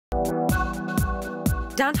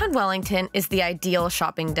Downtown Wellington is the ideal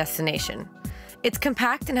shopping destination. It's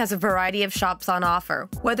compact and has a variety of shops on offer,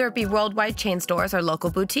 whether it be worldwide chain stores or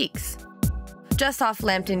local boutiques. Just off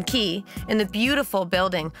Lambton Quay, in the beautiful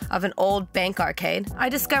building of an old bank arcade, I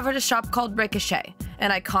discovered a shop called Ricochet,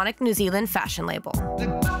 an iconic New Zealand fashion label.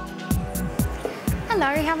 Hello,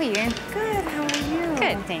 how are you? Good, how are you?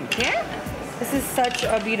 Good, thank you. This is such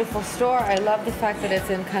a beautiful store. I love the fact that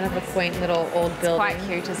it's in kind of a quaint little old building. It's quite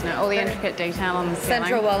cute, isn't it? All the intricate detail on the ceiling.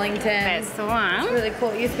 Central Wellington. That's the one. It's really cool.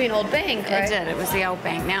 It used to be an old bank, right? It did. It was the old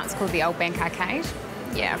bank. Now it's called the Old Bank Arcade.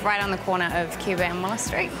 Yeah, right on the corner of Cuba and Waller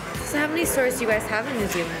Street. So how many stores do you guys have in New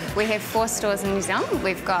Zealand? We have 4 stores in New Zealand.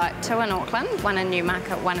 We've got 2 in Auckland, 1 in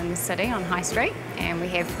Newmarket, 1 in the city on High Street. And we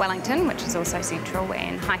have Wellington, which is also central,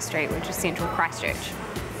 and High Street, which is central Christchurch.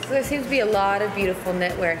 So there seems to be a lot of beautiful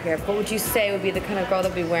knitwear here. What would you say would be the kind of girl that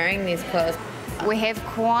would be wearing these clothes? We have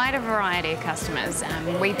quite a variety of customers.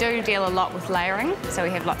 We do deal a lot with layering, so we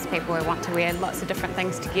have lots of people who want to wear lots of different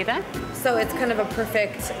things together. So it's kind of a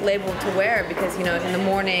perfect label to wear because, you know, in the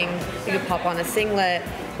morning you could pop on a singlet,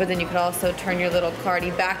 but then you could also turn your little cardi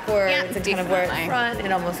backwards and kind of wear it front.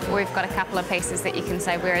 And almost. We've got a couple of pieces that you can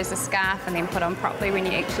say wear as a scarf and then put on properly when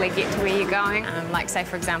you actually get to where you're going. Like say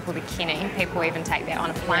for example the Kenny, people even take that on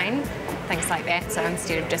a plane, things like that. So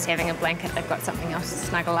instead of just having a blanket, they've got something else to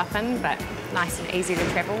snuggle up in, but nice and easy to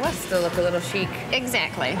travel with. Still look a little chic.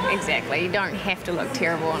 Exactly, exactly. You don't have to look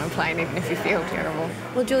terrible on a plane even if you feel terrible.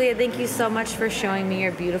 Well, Julia, thank you so much for showing me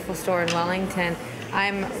your beautiful store in Wellington.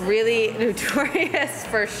 I'm really notorious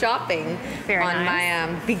for shopping on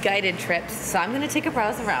my be-guided trips, so I'm going to take a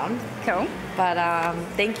browse around. Cool. But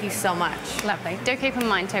thank you so much. Lovely. Do keep in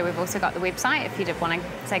mind too, we've also got the website if you did want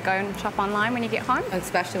to, say, go and shop online when you get home.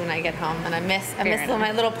 Especially when I get home and I miss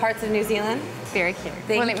my little parts of New Zealand. Very cute.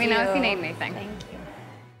 Thank well, let me know if you you. need anything. Thank you.